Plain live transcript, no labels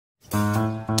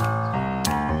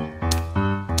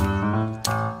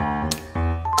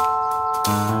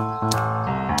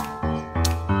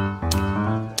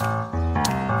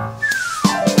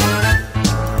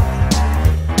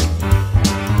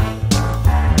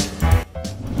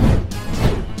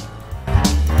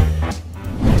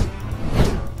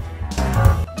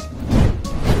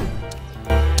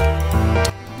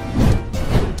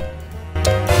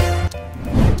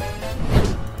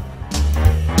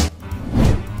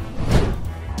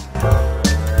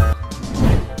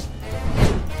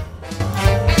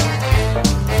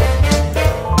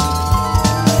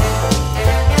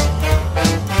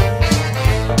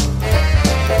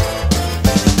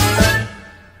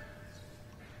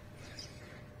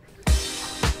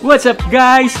What's up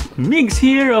guys? Migz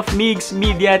here of Migz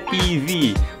Media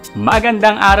TV.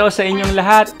 Magandang araw sa inyong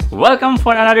lahat. Welcome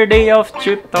for another day of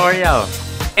tutorial.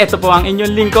 Ito po ang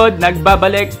inyong lingkod,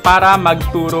 nagbabalik para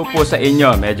magturo po sa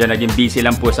inyo. Medyo naging busy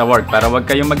lang po sa work, pero huwag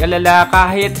kayong mag-alala,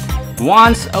 kahit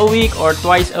once a week or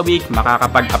twice a week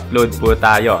makakapag-upload po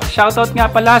tayo. Shoutout nga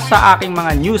pala sa aking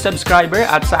mga new subscriber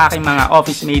at sa aking mga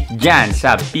office mate dyan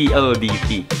sa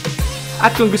PLDT.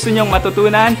 At kung gusto nyong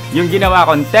matutunan yung ginawa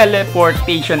kong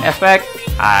teleportation effect,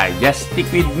 just stick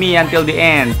with me until the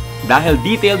end. Dahil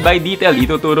detail by detail,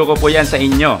 ituturo ko po yan sa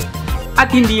inyo. At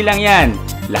hindi lang yan,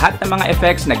 lahat ng mga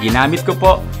effects na ginamit ko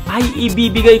po ay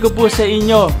ibibigay ko po sa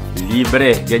inyo.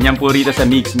 Libre, ganyan po rito sa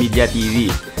Migz Media TV.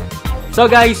 So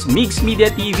guys, Migz Media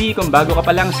TV, kung bago ka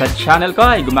pa lang sa channel ko,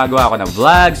 ay gumagawa ako ng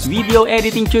vlogs, video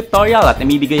editing tutorial at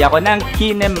namibigay ako ng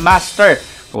Kinemaster.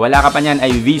 Kung wala ka pa niyan,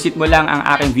 ay visit mo lang ang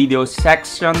aking video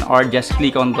section or just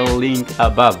click on the link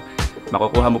above.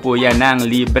 Makukuha mo po yan ng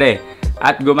libre.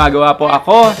 At gumagawa po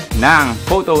ako ng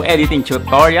photo editing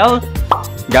tutorial.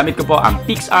 Gamit ko po ang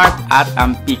PixArt at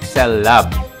ang Pixel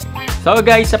Lab. So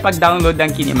guys, sa pag-download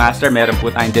ng Kinemaster, meron po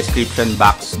tayong description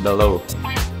box below.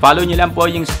 Follow nyo lang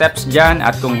po yung steps dyan.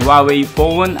 At kung Huawei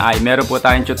phone, ay meron po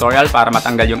tayong tutorial para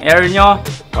matanggal yung error nyo,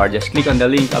 or just click on the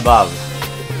link above.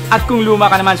 At kung luma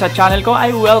ka naman sa channel ko,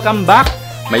 ay welcome back!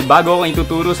 May bago akong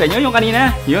ituturo sa inyo, yung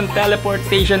kanina, yung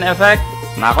teleportation effect.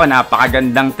 Nako,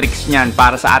 napakagandang tricks niyan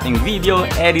para sa ating video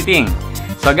editing.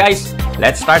 So guys,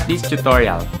 let's start this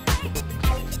tutorial.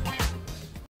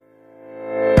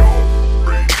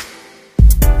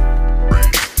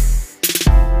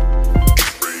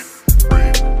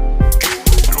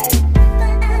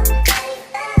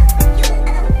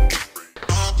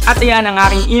 At ayan ang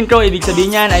aking intro, ibig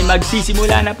sabihin niyan ay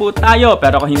magsisimula na po tayo.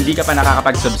 Pero kung hindi ka pa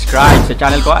nakakapag-subscribe sa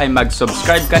channel ko, ay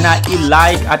mag-subscribe ka na,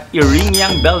 i-like at i-ring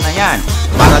yung bell na yan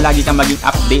para lagi kang maging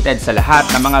updated sa lahat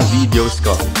ng mga videos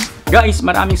ko. Guys,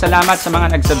 maraming salamat sa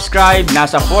mga nag-subscribe.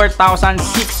 Nasa 4,600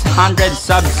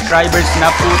 subscribers na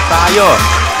po tayo.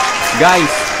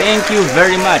 Guys, thank you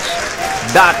very much.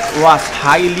 That was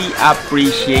highly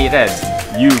appreciated.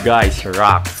 You guys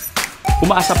rock.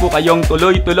 Umaasa po kayong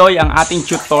tuloy-tuloy ang ating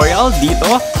tutorial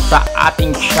dito sa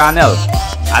ating channel.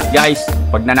 At guys,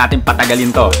 wag na natin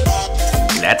patagalin to.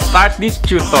 Let's start this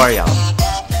tutorial.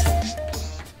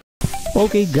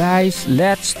 Okay guys,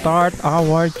 let's start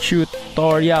our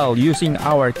tutorial using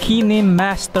our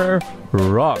Kinemaster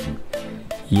ROG.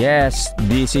 Yes,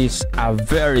 this is a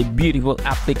very beautiful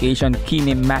application,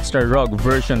 Kinemaster ROG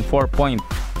version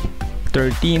 4.13.4.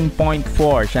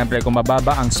 Siyempre, kung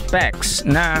mababa ang specs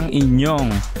ng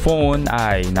inyong phone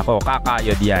ay nako,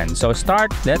 kakayod yan. So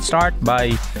let's start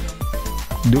by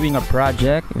doing a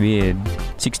project with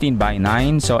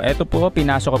 16:9. So eto po,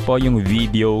 pinasok ko po yung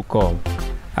video ko.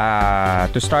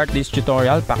 To start this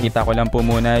tutorial, pakita ko lang po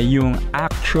muna yung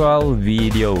actual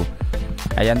video.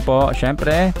 Ayan po,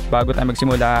 siyempre, bago tayo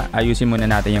magsimula, ayusin muna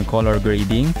natin yung color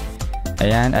grading.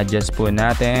 Ayan, adjust po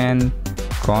natin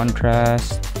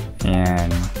contrast. Ayan,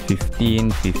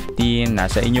 15.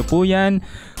 Nasa inyo po yan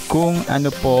kung ano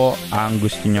po ang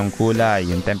gusto nyong kulay.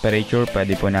 Yung temperature,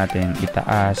 pwede po natin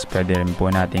itaas, pwede rin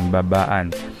po nating babaan.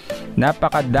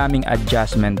 Napakadaming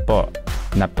adjustment po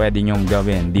na pwede nyong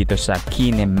gawin dito sa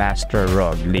Kinemaster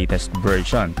ROG latest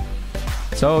version.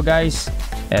 So guys,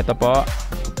 eto po.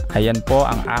 Ayan po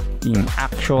ang aking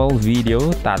actual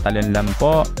video. Tatalon lang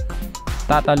po.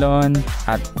 Tatalon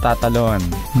at tatalon.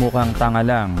 Mukhang tanga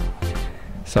lang.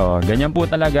 So, ganyan po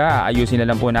talaga. Ayusin na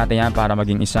lang po natin yan para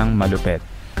maging isang malupit.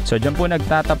 So, dyan po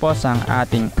nagtatapos ang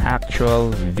ating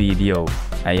actual video.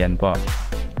 Ayan po.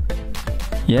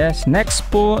 Yes, next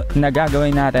po na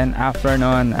gagawin natin after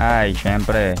nun ay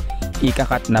syempre,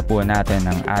 ikakat na po natin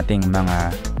ang ating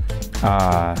mga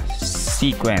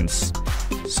sequence.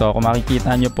 So, kung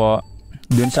makikita nyo po,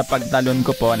 dun sa pagtalon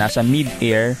ko po, nasa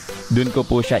mid-air, dun ko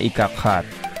po siya ikakat.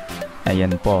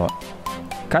 Ayan po.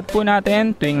 Cut po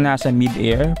natin tuwing nasa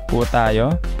mid-air po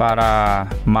tayo para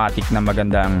matik na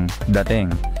magandang dating.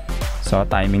 So,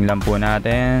 timing lang po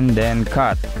natin, then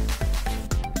cut.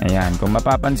 Ayan, kung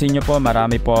mapapansin nyo po,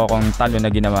 marami po akong talo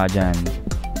na ginawa dyan.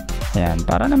 Ayan,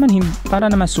 para naman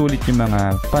sulit yung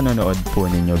mga panonood po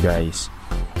ninyo guys.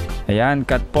 Ayan,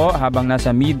 cut po habang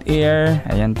nasa mid-air.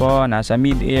 Ayan po, nasa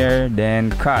mid-air, then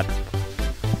cut.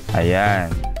 Ayan.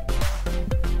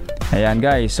 Ayan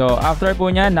guys, so after po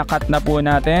niyan, na-cut na po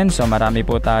natin. So marami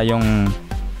po tayong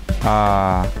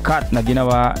cut na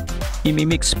ginawa.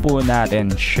 Imimix po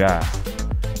natin siya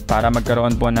para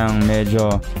magkaroon po ng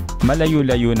medyo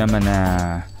malayo-layo naman na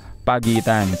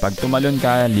pagitan. Pag tumalon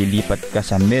ka, lilipat ka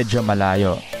sa medyo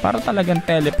malayo para talagang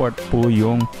teleport po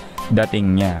yung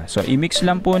dating niya. So i-mix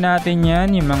lang po natin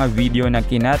yan, yung mga video na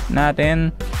kinat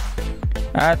natin.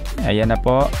 At ayan na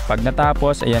po, pag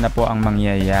natapos, ayan na po ang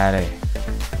mangyayari.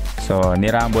 So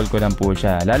nirumble ko lang po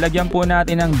siya. Lalagyan po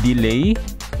natin ng delay.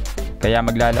 Kaya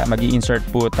mag-i-insert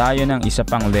po tayo ng isa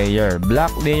pang layer.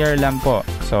 Black layer lang po.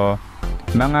 So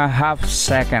mga half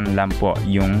second lang po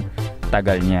yung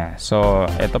tagal niya. So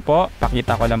ito po,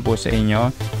 pakita ko lang po sa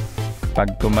inyo.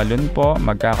 Pag tumalon po,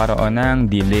 magkakaroon ng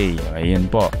delay.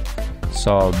 Ayun po.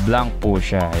 So blank po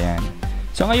siya. Ayan.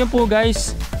 So ngayon po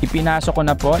guys, ipinasok ko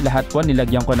na po. Lahat po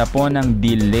nilagyan ko na po ng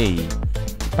delay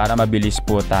para mabilis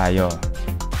po tayo.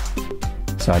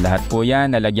 So lahat po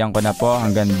yan, nalagyan ko na po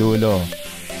hanggang dulo.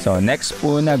 So next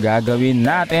po na gagawin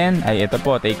natin ay ito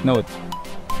po, take note.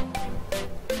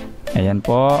 Ayan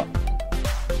po.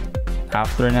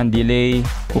 After ng delay,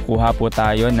 kukuha po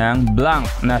tayo ng blank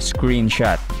na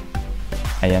screenshot.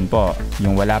 Ayan po,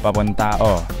 yung wala pa pong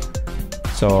tao.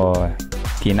 So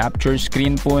kinapture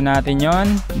screen po natin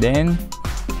yon. Then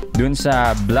dun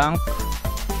sa blank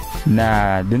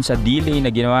na dun sa delay na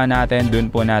ginawa natin,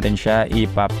 dun po natin siya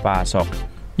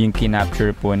ipapasok yung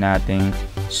kinapture po nating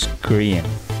screen.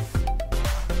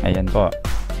 Ayan po.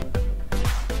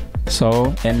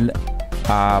 So and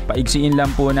paigsiin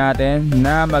lang po natin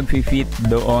na mag-fit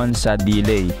doon sa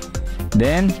delay.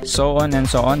 Then so on and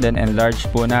so on. Then enlarge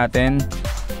po natin.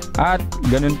 At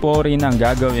ganun po rin ang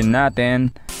gagawin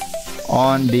natin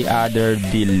on the other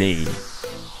delay.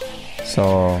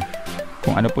 So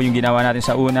kung ano po yung ginawa natin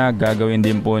sa una, gagawin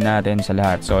din po natin sa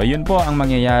lahat. So yun po ang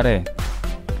mangyayari.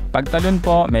 Pagtalon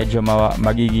po, medyo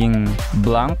magiging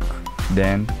blank.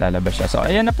 Then lalabas siya. So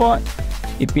ayan na po,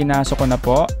 ipinasok ko na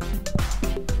po.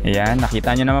 Ayan,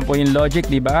 nakita nyo naman po yung logic,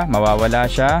 di ba? Mawawala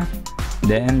siya,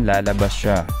 then lalabas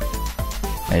siya.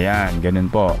 Ayan,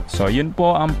 ganun po. So yun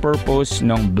po ang purpose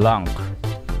ng blank.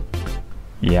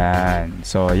 Yan.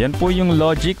 So yan po yung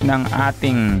logic ng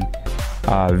ating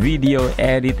video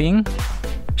editing.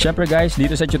 Syempre guys,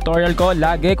 dito sa tutorial ko,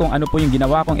 lagi kung ano po yung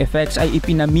ginawa kong effects ay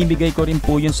ipinamimigay ko rin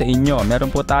po yun sa inyo. Meron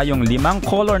po tayong 5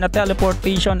 color na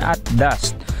teleportation at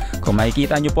dust. Kung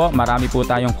makikita nyo po, marami po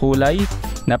tayong kulay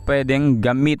na pwedeng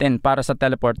gamitin para sa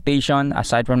teleportation.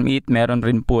 Aside from it, meron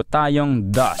rin po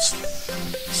tayong dust.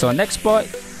 So next po,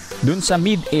 dun sa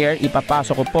mid-air,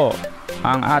 ipapasok ko po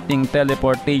ang ating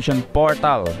teleportation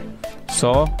portal.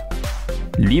 So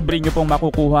libre nyo pong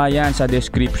makukuha yan sa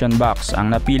description box.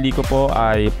 Ang napili ko po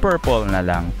ay purple na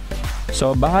lang.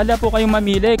 So bahala po kayong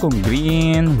mamili kung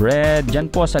green, red, dyan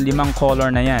po sa 5 color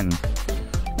na yan.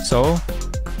 So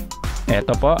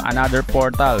eto po, another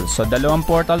portal. So 2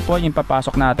 portal po yung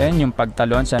papasok natin, yung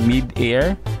pagtalon sa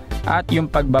mid-air at yung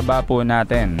pagbaba po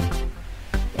natin.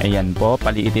 Ayan po,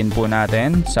 paliitin po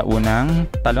natin sa unang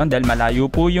talon dahil malayo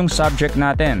po yung subject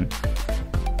natin.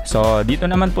 So dito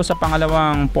naman po sa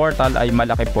pangalawang portal ay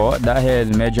malaki po dahil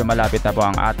medyo malapit na po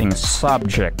ang ating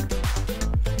subject.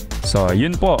 So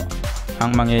yun po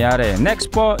ang mangyayari. Next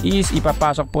po is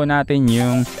ipapasok po natin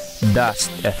yung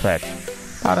dust effect.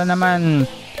 Para naman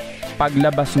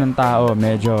paglabas ng tao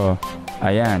medyo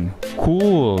ayan,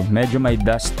 cool, medyo may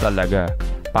dust talaga.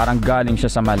 Parang galing siya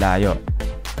sa malayo.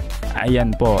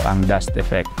 Ayan po ang dust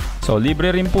effect. So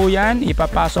libre rin po yan,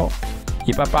 ipapasok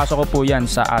ko po yan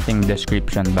sa ating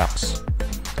description box.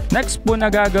 Next po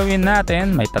na gagawin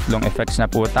natin, may 3 effects na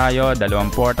po tayo, 2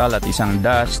 portal at 1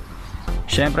 dust.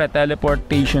 Syempre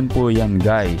teleportation po yan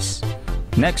guys.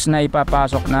 Next na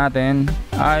ipapasok natin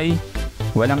ay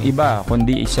walang iba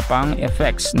kundi isa pang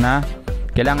effects na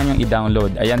kailangan yung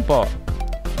i-download. Ayan po,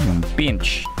 yung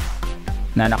pinch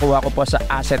na nakuha ko po sa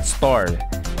asset store.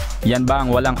 Yan ba ang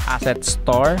walang asset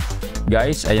store?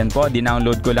 Guys, ayan po,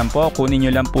 dinownload ko lang po. Kunin nyo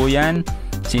lang po yan.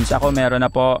 Since ako meron na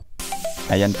po,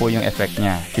 ayan po yung effect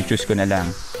nya. Choose ko na lang.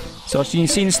 So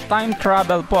since time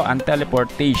travel po ang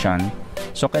teleportation,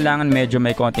 so kailangan medyo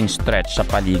may konting stretch sa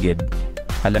paligid.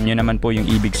 Alam nyo naman po yung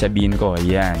ibig sabihin ko.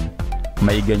 Ayan,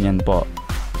 may ganyan po.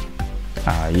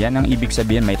 Yan ang ibig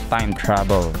sabihin, may time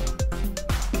travel.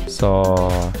 So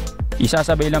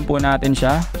isasabay lang po natin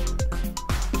siya.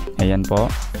 Ayan po.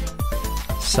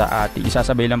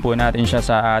 Isasabay lang po natin siya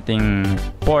sa ating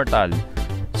portal.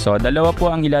 So 2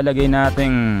 po ang ilalagay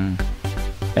nating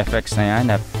effects na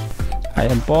yan.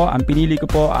 Ayan po, ang pinili ko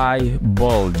po ay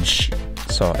bulge.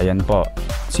 So ayan po,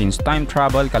 since time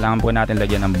travel kailangan po natin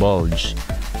lagyan ng bulge.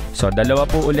 So 2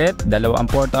 po ulit, 2 ang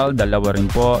portal, 2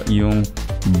 rin po yung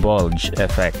bulge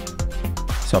effect.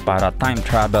 So para time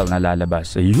travel na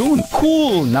lalabas. So yun,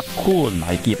 cool na cool.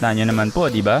 Makikita nyo naman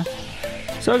po, di ba?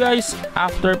 So guys,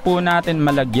 after po natin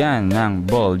malagyan ng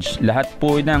bulge, lahat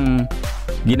po ng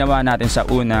ginawa natin sa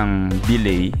unang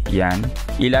delay, yan,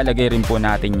 ilalagay rin po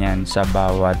natin yan sa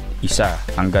bawat isa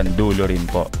hanggang dulo rin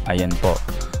po. Ayan po.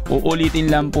 Uulitin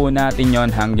lang po natin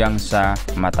yon hanggang sa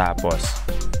matapos.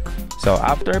 So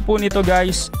after po nito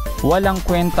guys, walang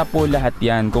kwenta po lahat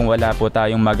yan kung wala po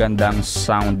tayong magandang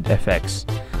sound effects.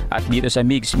 At dito sa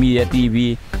Migz Media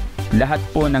TV, lahat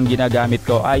po ng ginagamit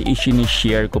ko ay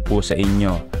i-share ko po sa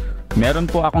inyo. Meron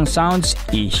po akong sounds,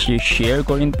 i-share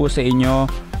ko rin po sa inyo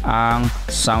ang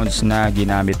sounds na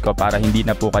ginamit ko para hindi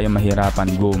na po kayo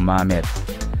mahirapan gumamit.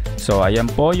 So ayan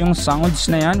po yung sounds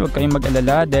na yan, huwag kayong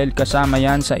mag-alala dahil kasama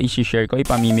yan sa i-share ko,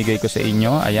 ipamimigay ko sa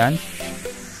inyo. Ayan,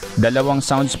 dalawang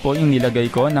sounds po yung nilagay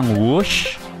ko ng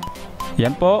whoosh.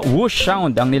 Yan po, whoosh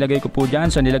sound ang nilagay ko po dyan.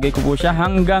 So nilagay ko po siya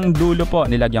hanggang dulo po,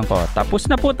 nilagyan ko. Tapos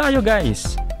na po tayo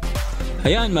guys.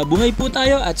 Ayan, mabuhay po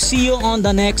tayo at see you on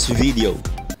the next video.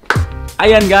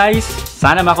 Ayan guys,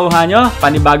 sana makuha nyo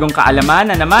panibagong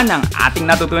kaalaman na naman ang ating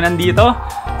natutunan dito.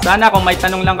 Sana kung may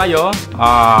tanong lang kayo,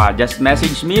 just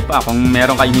message me pa. Kung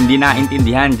meron kayong hindi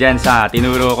naintindihan dyan sa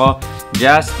tinuro ko,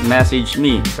 just message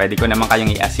me. Pwede ko naman kayong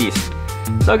i-assist.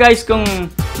 So guys, kung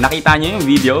nakita nyo yung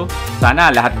video, sana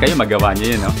lahat kayo magawa nyo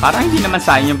yun, no? Para hindi naman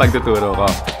sayang yung pagtuturo ko.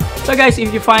 So guys, if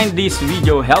you find this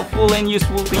video helpful and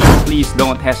useful to you, please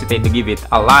don't hesitate to give it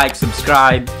a like,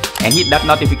 subscribe, and hit that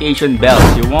notification bell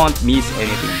so you won't miss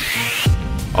anything.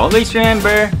 Always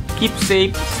remember, keep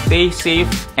safe,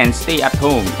 and stay at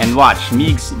home and watch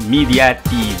Migz Media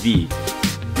TV.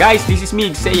 Guys, this is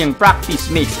Migz saying practice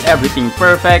makes everything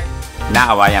perfect.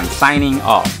 Now I am signing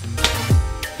off.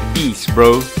 Peace,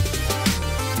 bro.